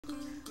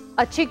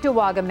A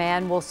Cheektowaga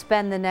man will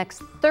spend the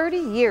next 30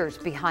 years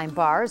behind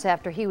bars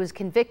after he was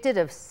convicted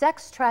of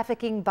sex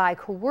trafficking by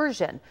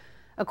coercion.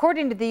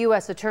 According to the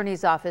U.S.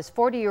 Attorney's Office,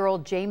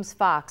 40-year-old James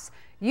Fox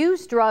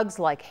used drugs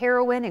like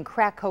heroin and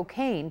crack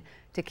cocaine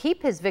to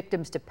keep his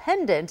victims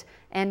dependent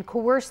and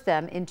coerce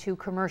them into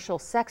commercial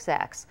sex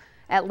acts.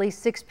 At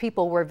least 6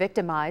 people were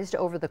victimized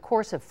over the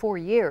course of 4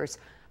 years.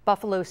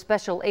 Buffalo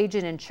special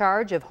agent in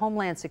charge of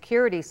Homeland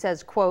Security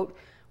says, quote,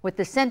 "With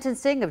the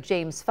sentencing of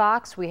James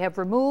Fox, we have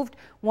removed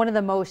one of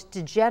the most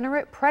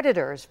degenerate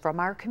predators from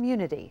our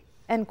community,"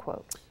 end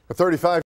quote. A 35